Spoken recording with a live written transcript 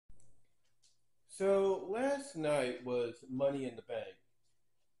So last night was Money in the Bank,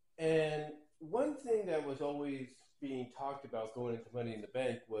 and one thing that was always being talked about going into Money in the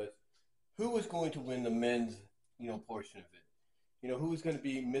Bank was who was going to win the men's, portion of it. Who was going to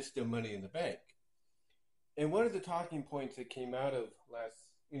be Mr. Money in the Bank. And one of the talking points that came out of last,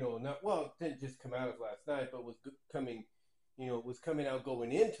 not well, it didn't just come out of last night, but was coming, was coming out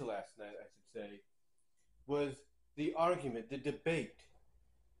going into last night, I should say, was the argument, the debate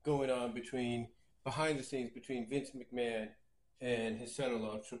going on between behind the scenes between Vince McMahon and his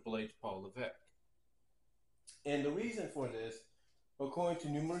son-in-law Triple H, Paul Levesque. And the reason for this, according to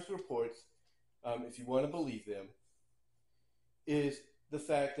numerous reports, if you want to believe them, is the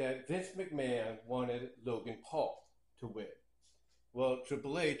fact that Vince McMahon wanted Logan Paul to win. Well,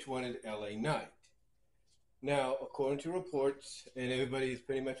 Triple H wanted LA Knight. Now, according to reports, and everybody's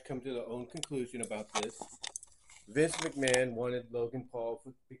pretty much come to their own conclusion about this, Vince McMahon wanted Logan Paul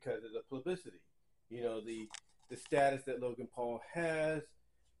because of the publicity. The status that Logan Paul has,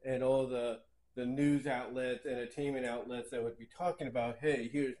 and all the news outlets, entertainment outlets that would be talking about, hey,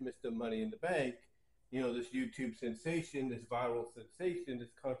 here's Mr. Money in the Bank, this YouTube sensation, this viral sensation,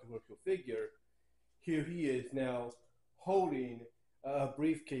 this controversial figure. Here he is now holding a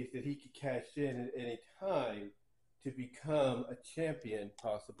briefcase that he could cash in at any time to become a champion,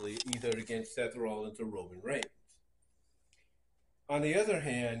 possibly either against Seth Rollins or Roman Reigns. On the other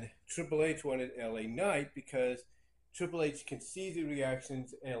hand, Triple H wanted LA Knight because Triple H can see the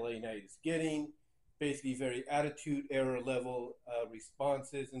reactions LA Knight is getting, basically very attitude error level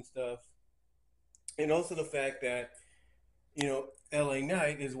responses and stuff. And also the fact that, LA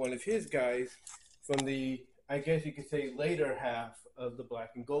Knight is one of his guys from the, I guess you could say, later half of the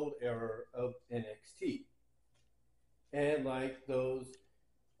black and gold era of NXT. And like those,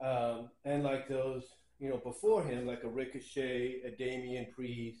 before him, like a Ricochet, a Damian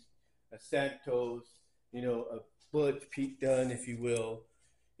Priest, a Santos, a Butch, Pete Dunne, if you will,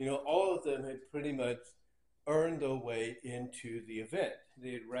 all of them had pretty much earned their way into the event.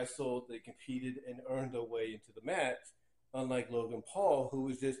 They had wrestled, they competed, and earned their way into the match, unlike Logan Paul, who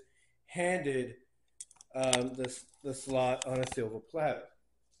was just handed the slot on a silver platter.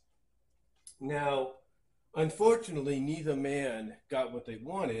 Now, unfortunately, neither man got what they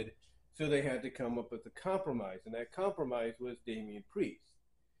wanted, so they had to come up with a compromise, and that compromise was Damian Priest.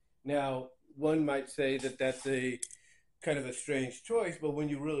 Now, one might say that that's a kind of a strange choice, but when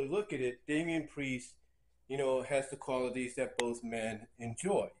you really look at it, Damian Priest, has the qualities that both men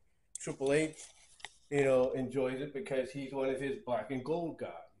enjoy. Triple H, enjoys it because he's one of his black and gold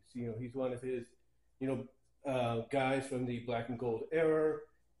guys. He's one of his, guys from the black and gold era.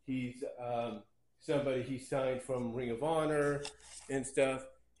 He's somebody he signed from Ring of Honor and stuff.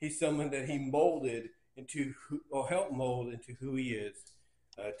 He's someone that he molded into, or helped mold into who he is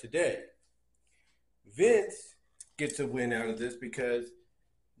today. Vince gets a win out of this because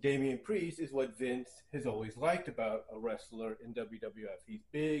Damian Priest is what Vince has always liked about a wrestler in WWF. He's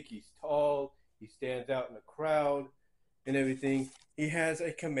big, he's tall, he stands out in the crowd and everything. He has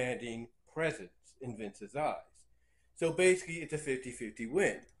a commanding presence in Vince's eyes. So basically, it's a 50-50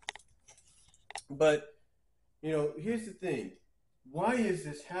 win. But, here's the thing. Why is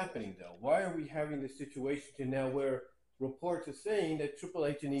this happening, though? Why are we having this situation now where reports are saying that Triple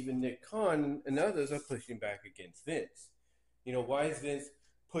H and even Nick Khan and others are pushing back against Vince? Why is Vince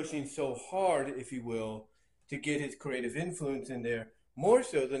pushing so hard, if you will, to get his creative influence in there, more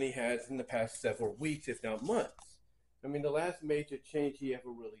so than he has in the past several weeks, if not months? I mean, the last major change he ever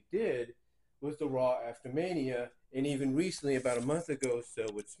really did was the Raw after Mania, and even recently, about a month ago or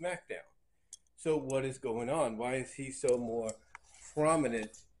so, with SmackDown. So what is going on? Why is he so more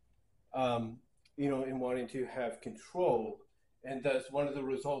prominent, in wanting to have control? And thus, one of the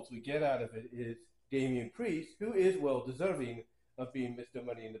results we get out of it is Damian Priest, who is well deserving of being Mr.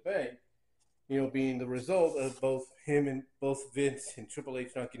 Money in the Bank, being the result of both him and both Vince and Triple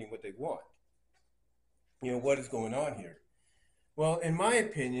H not getting what they want. What is going on here? Well, in my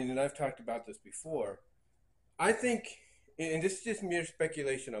opinion, and I've talked about this before, I think, and this is just mere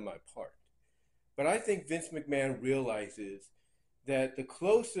speculation on my part, but I think Vince McMahon realizes that the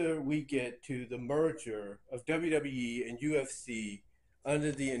closer we get to the merger of WWE and UFC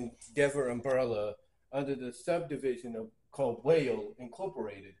under the Endeavor umbrella, under the subdivision called Whale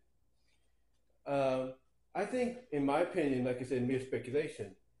Incorporated, I think, in my opinion, like I said, mere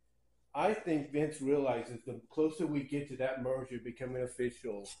speculation, I think Vince realizes the closer we get to that merger becoming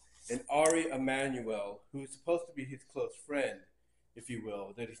official, and Ari Emanuel, who's supposed to be his close friend, if you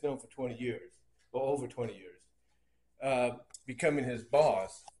will, that he's known for 20 years, or over 20 years, becoming his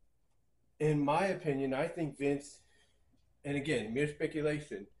boss, in my opinion, I think Vince, and again, mere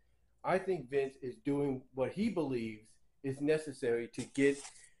speculation, I think Vince is doing what he believes is necessary to get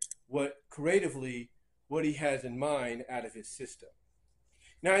what creatively what he has in mind out of his system.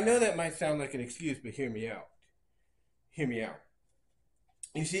 Now I know that might sound like an excuse, but hear me out. Hear me out.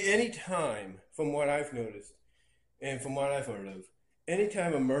 You see, any time from what I've noticed and from what I've heard of,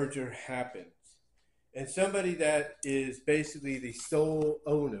 anytime a merger happens, and somebody that is basically the sole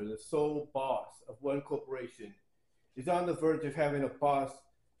owner, the sole boss of one corporation, is on the verge of having a boss,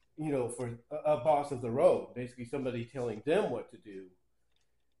 for a boss of their own, basically somebody telling them what to do,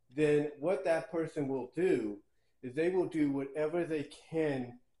 then what that person will do is they will do whatever they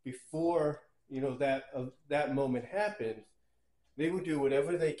can before that moment happens. They will do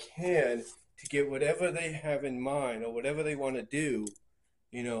whatever they can to get whatever they have in mind or whatever they want to do,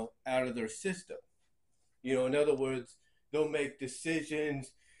 out of their system. In other words, they'll make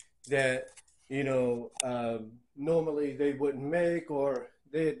decisions that normally they wouldn't make, or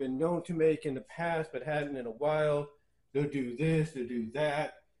they had been known to make in the past but hadn't in a while. They'll do this, they'll do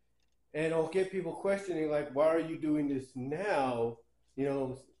that, and it'll get people questioning, like, why are you doing this now?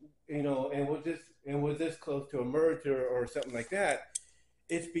 And we're this close to a merger or something like that.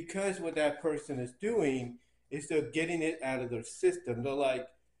 It's because what that person is doing is they're getting it out of their system. They're like,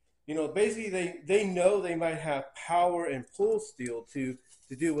 basically they know they might have power and pull steel to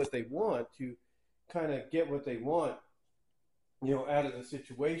do what they want, to kind of get what they want, out of the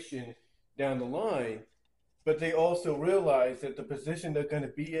situation down the line. But they also realize that the position they're going to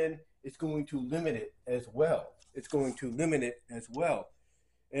be in is going to limit it as well. It's going to limit it as well.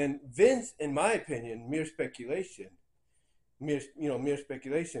 And Vince, in my opinion, mere speculation.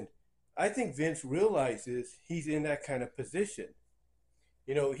 I think Vince realizes he's in that kind of position.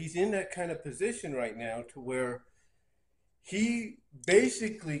 He's in that kind of position right now to where he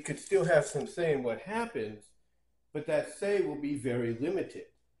basically could still have some say in what happens, but that say will be very limited.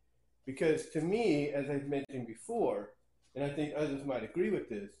 Because to me, as I've mentioned before, and I think others might agree with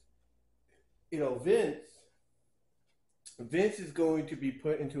this, Vince is going to be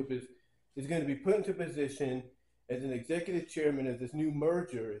put into a position as an executive chairman of this new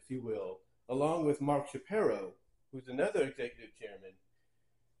merger, if you will, along with Mark Shapiro, who's another executive chairman.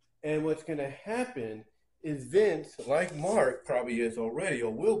 And what's going to happen is Vince, like Mark probably is already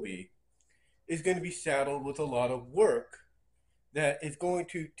or will be, is going to be saddled with a lot of work that is going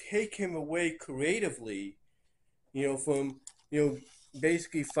to take him away creatively, from,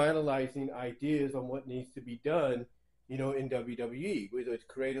 basically finalizing ideas on what needs to be done, in WWE, whether it's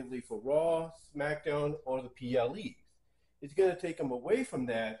creatively for Raw, SmackDown, or the PLEs. It's going to take him away from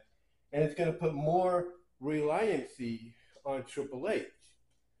that, and it's going to put more reliancy on Triple H.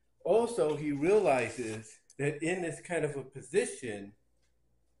 Also, he realizes that in this kind of a position,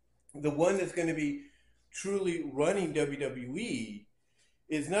 the one that's going to be truly running WWE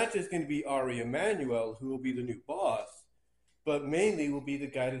is not just going to be Ari Emanuel, who will be the new boss, but mainly will be the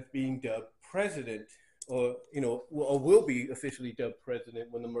guy that's being dubbed president, or will be officially dubbed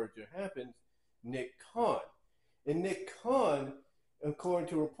president when the merger happens, Nick Khan. And Nick Khan, according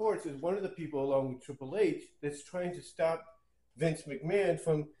to reports, is one of the people, along with Triple H, that's trying to stop Vince McMahon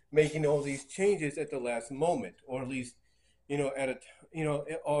from making all these changes at the last moment, or at least,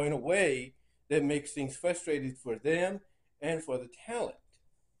 or in a way that makes things frustrating for them and for the talent.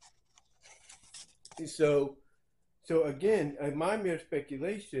 So again, my mere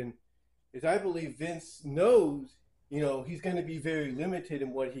speculation is I believe Vince knows, he's going to be very limited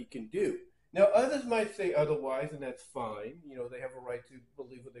in what he can do. Now, others might say otherwise, and that's fine. They have a right to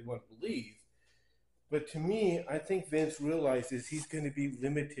believe what they want to believe. But to me, I think Vince realizes he's going to be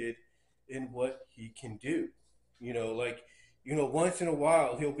limited in what he can do. Once in a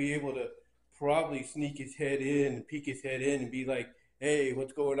while, he'll be able to probably sneak his head in and peek his head in and be like, hey,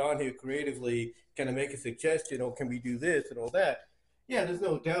 what's going on here creatively? Can I make a suggestion, or can we do this and all that? Yeah, there's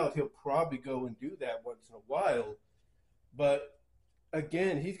no doubt he'll probably go and do that once in a while. But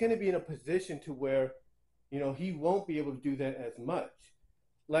again, he's going to be in a position to where, he won't be able to do that as much.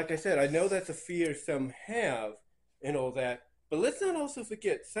 Like I said, I know that's a fear some have and all that, but let's not also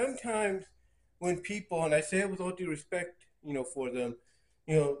forget, sometimes when people, and I say it with all due respect, for them,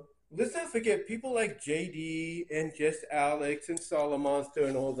 let's not forget people like JD and Just Alex and Solomonster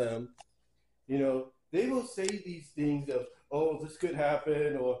and all them, they will say these things of, oh, this could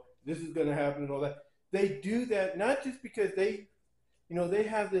happen, or this is going to happen and all that. They do that not just because they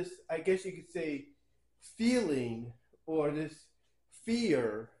have this, I guess you could say, feeling or this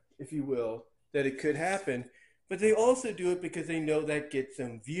fear, if you will, that it could happen, but they also do it because they know that gets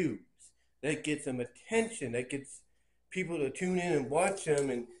them views, that gets them attention, that gets people to tune in and watch them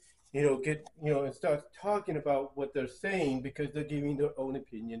and and start talking about what they're saying because they're giving their own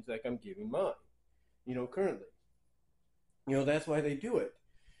opinions like I'm giving mine, currently. That's why they do it.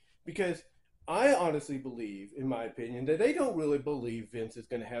 Because I honestly believe, in my opinion, that they don't really believe Vince is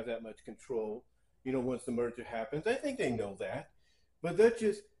going to have that much control, once the merger happens. I think they know that. But they're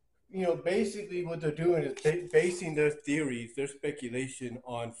just, basically what they're doing is basing their theories, their speculation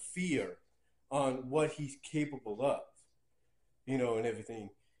on fear, on what he's capable of, and everything.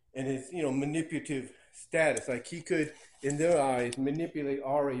 And his, manipulative status. Like he could, in their eyes, manipulate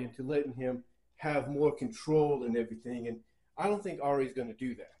Ari into letting him have more control and everything. And I don't think Ari's going to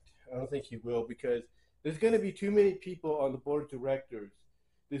do that. I don't think he will because there's going to be too many people on the board of directors,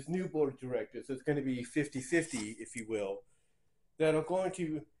 this new board of directors. It's going to be 50-50, if you will, that are going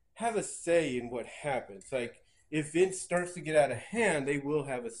to have a say in what happens. Like if Vince starts to get out of hand, they will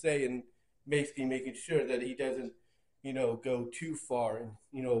have a say in basically making sure that he doesn't, go too far in,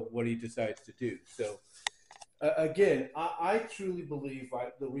 what he decides to do. So again, I truly believe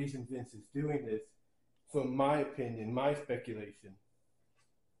the reason Vince is doing this, from my opinion, my speculation,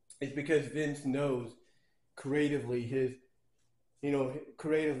 is because Vince knows creatively his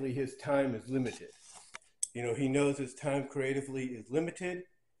time is limited. He knows his time creatively is limited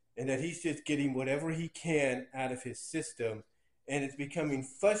and that he's just getting whatever he can out of his system. And it's becoming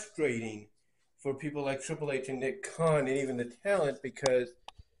frustrating for people like Triple H and Nick Khan and even the talent because,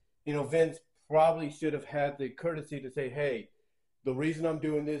 Vince probably should have had the courtesy to say, hey, the reason I'm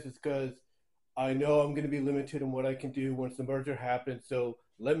doing this is because I know I'm going to be limited in what I can do once the merger happens. So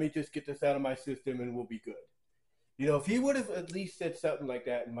let me just get this out of my system and we'll be good. If he would have at least said something like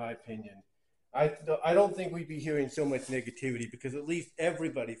that, in my opinion, I don't think we'd be hearing so much negativity because at least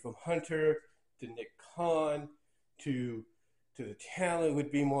everybody from Hunter to Nick Khan to the talent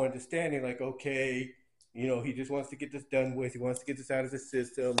would be more understanding. Like, okay, he just wants to get this done with. He wants to get this out of his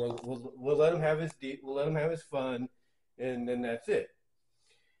system. We'll let him have his we'll let him have his fun, and then that's it.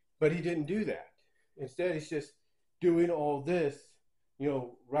 But he didn't do that. Instead, he's just doing all this,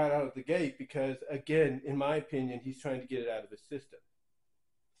 right out of the gate because, again, in my opinion, he's trying to get it out of his system.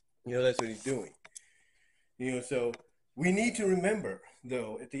 That's what he's doing. So we need to remember,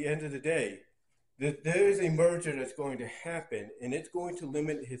 though, at the end of the day, that there is a merger that's going to happen, and it's going to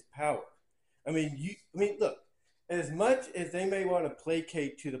limit his power. Look, as much as they may want to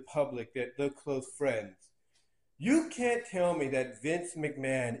placate to the public that they're close friends, you can't tell me that Vince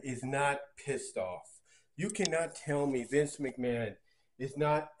McMahon is not pissed off. You cannot tell me Vince McMahon is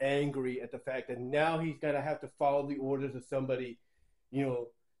not angry at the fact that now he's going to have to follow the orders of somebody,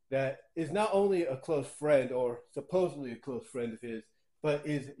 that is not only a close friend or supposedly a close friend of his, but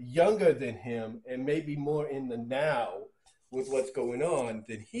is younger than him and maybe more in the now with what's going on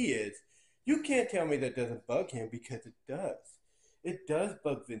than he is. You can't tell me that doesn't bug him because it does. It does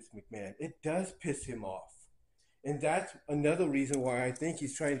bug Vince McMahon. It does piss him off. And that's another reason why I think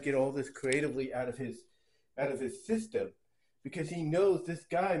he's trying to get all this creatively out of his system, because he knows this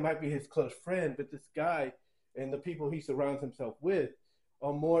guy might be his close friend, but this guy and the people he surrounds himself with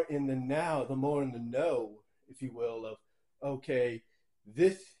are more in the now, the more in the know, if you will, of, okay,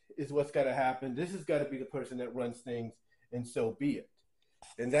 this is what's got to happen. This has got to be the person that runs things, and so be it.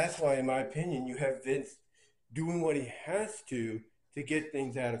 And that's why, in my opinion, you have Vince doing what he has to get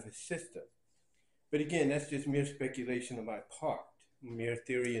things out of his system. But again, that's just mere speculation on my part, mere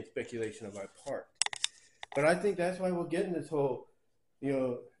theory and speculation on my part. But I think that's why we're getting this whole,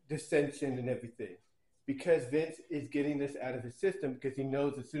 dissension and everything. Because Vince is getting this out of his system because he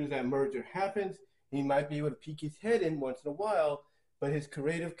knows as soon as that merger happens, he might be able to peek his head in once in a while, but his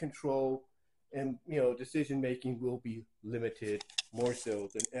creative control and, decision making will be limited more so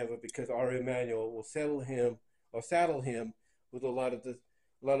than ever because Ari Emanuel will saddle him with a lot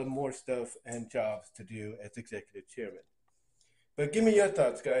of more stuff and jobs to do as executive chairman. But give me your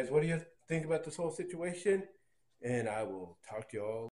thoughts, guys. What do you think about this whole situation? And I will talk to you all